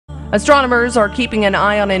Astronomers are keeping an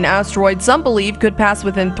eye on an asteroid some believe could pass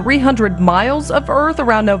within 300 miles of Earth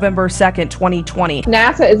around November 2nd, 2020.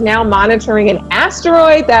 NASA is now monitoring an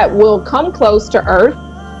asteroid that will come close to Earth,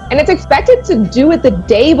 and it's expected to do it the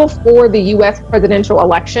day before the U.S. presidential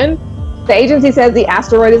election. The agency says the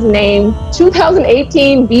asteroid is named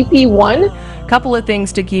 2018 BP1. Couple of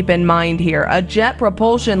things to keep in mind here. A jet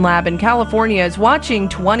propulsion lab in California is watching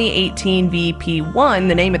 2018 VP1,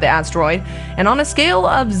 the name of the asteroid, and on a scale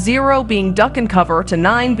of 0 being duck and cover to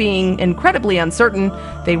 9 being incredibly uncertain,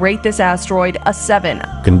 they rate this asteroid a 7.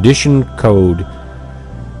 Condition code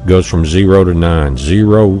goes from 0 to 9.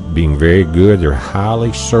 0 being very good, they're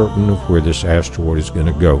highly certain of where this asteroid is going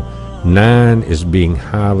to go. 9 is being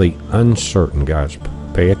highly uncertain, guys.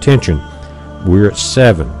 Pay attention. We're at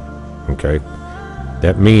 7, okay?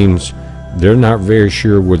 That means they're not very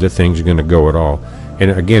sure where the thing's going to go at all. And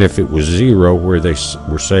again, if it was 0, where they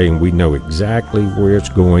were saying we know exactly where it's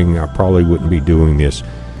going, I probably wouldn't be doing this.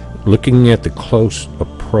 Looking at the close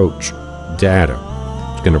approach data,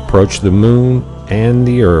 it's going to approach the moon and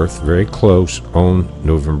the Earth very close on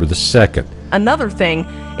November the 2nd. Another thing,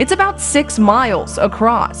 it's about 6 miles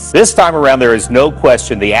across. This time around, there is no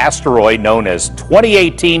question the asteroid known as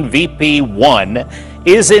 2018 VP1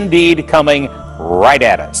 is indeed coming right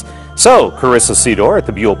at us. So, Carissa Sidor at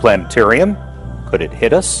the Buell Planetarium, could it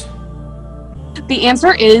hit us? The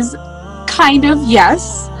answer is kind of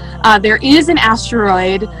yes. There is an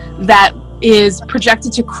asteroid that is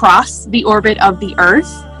projected to cross the orbit of the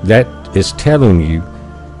Earth. That is telling you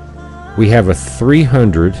we have a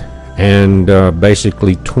 300 and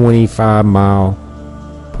basically 25-mile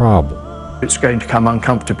problem. It's going to come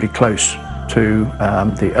uncomfortably close to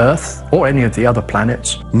the Earth or any of the other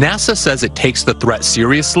planets. NASA says it takes the threat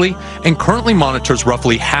seriously and currently monitors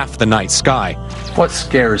roughly half the night sky. What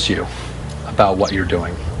scares you about what you're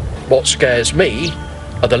doing? What scares me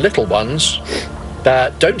are the little ones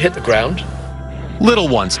that don't hit the ground. Little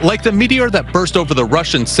ones, like the meteor that burst over the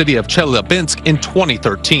Russian city of Chelyabinsk in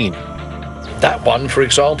 2013. That one, for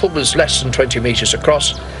example, was less than 20 meters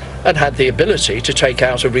across and had the ability to take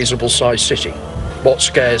out a reasonable sized city. What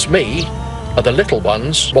scares me are the little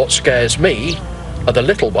ones. What scares me are the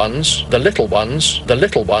little ones, the little ones, the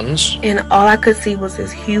little ones. And all I could see was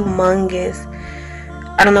this humongous,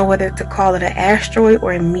 I don't know whether to call it an asteroid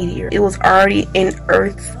or a meteor. It was already in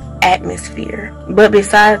Earth's atmosphere. But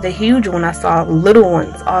besides the huge one, I saw little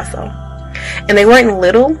ones also. And they weren't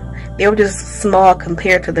little, they were just small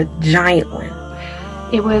compared to the giant one.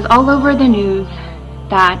 It was all over the news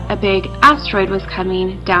that a big asteroid was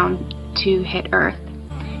coming down to hit Earth,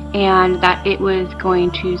 and that it was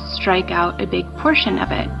going to strike out a big portion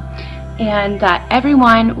of it, and that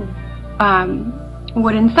everyone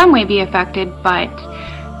would in some way be affected, but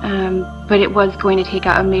it was going to take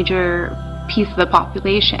out a major piece of the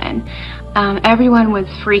population. Everyone was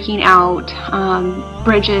freaking out.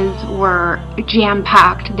 Bridges were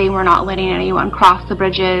jam-packed. They were not letting anyone cross the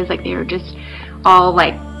bridges. Like, they were just all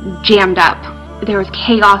like jammed up. There was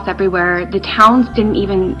chaos everywhere. The towns didn't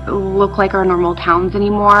even look like our normal towns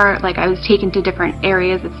anymore. Like, I was taken to different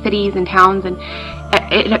areas of cities and towns, and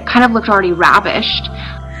it kind of looked already ravished.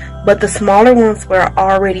 But the smaller ones were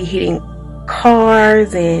already hitting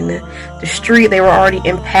cars and the street. They were already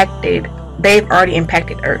impacted. They've already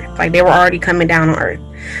impacted Earth. Like, they were already coming down on Earth.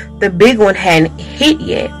 The big one hadn't hit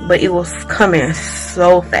yet, but it was coming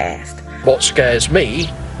so fast. What scares me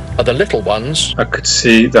are the little ones. I could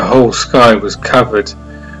see the whole sky was covered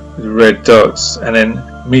with red dots, and then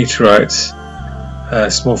meteorites,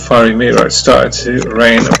 small fiery meteorites, started to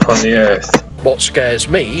rain upon the Earth. What scares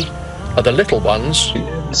me are the little ones.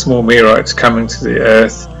 Small meteorites coming to the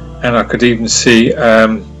Earth, and I could even see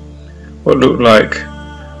what looked like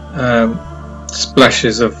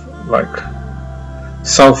splashes of like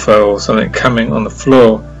sulfur or something coming on the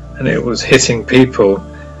floor, and it was hitting people,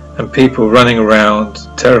 and people running around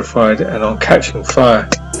terrified and on catching fire.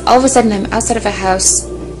 All of a sudden I'm outside of a house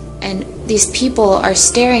and these people are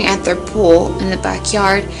staring at their pool in the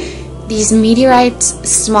backyard. These meteorites,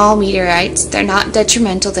 small meteorites, they're not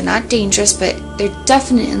detrimental, they're not dangerous, but they're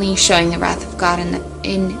definitely showing the wrath of God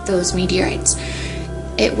in those meteorites.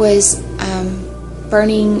 It was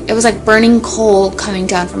burning, it was like burning coal coming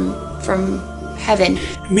down from heaven.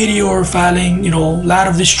 Meteor falling, lot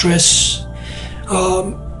of distress,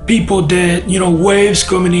 people dead, waves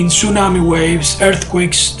coming in, tsunami waves,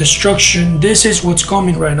 earthquakes, destruction. This is what's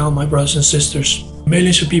coming right now, my brothers and sisters.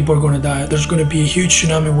 Millions of people are going to die. There's going to be a huge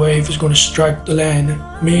tsunami wave. It's going to strike the land.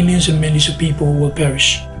 Millions and millions of people will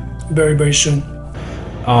perish very, very soon.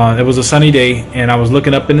 It was a sunny day, and I was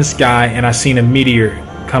looking up in the sky, and I seen a meteor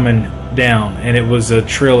coming down, and it was a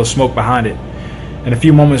trail of smoke behind it. and a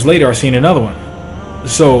few moments later I seen another one.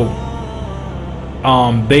 So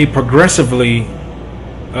they progressively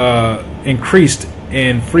increased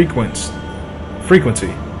in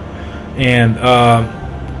frequency, and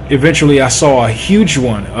eventually I saw a huge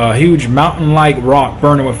one, a huge mountain-like rock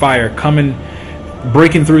burning with fire coming,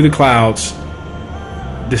 breaking through the clouds,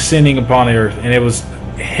 descending upon the earth, and it was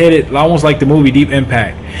headed almost like the movie Deep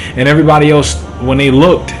Impact. And everybody else, when they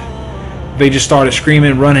looked, they just started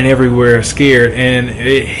screaming, running everywhere, scared, and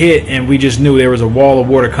it hit, and we just knew there was a wall of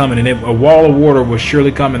water coming, and a wall of water was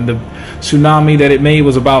surely coming. The tsunami that it made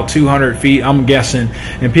was about 200 feet, I'm guessing,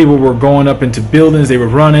 and people were going up into buildings. They were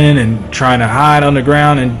running and trying to hide on the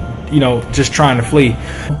ground, and just trying to flee.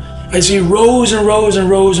 I see rows and rows and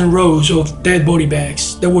rows and rows of dead body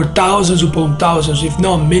bags. There were thousands upon thousands, if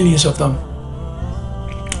not millions of them.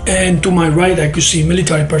 And to my right, I could see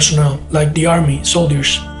military personnel, like the army,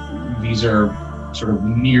 soldiers. These are sort of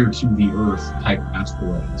near to the Earth type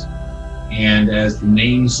asteroids. And as the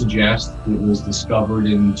name suggests, it was discovered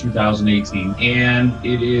in 2018. And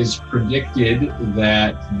it is predicted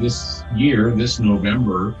that this year, this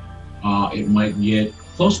November, it might get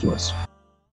close to us.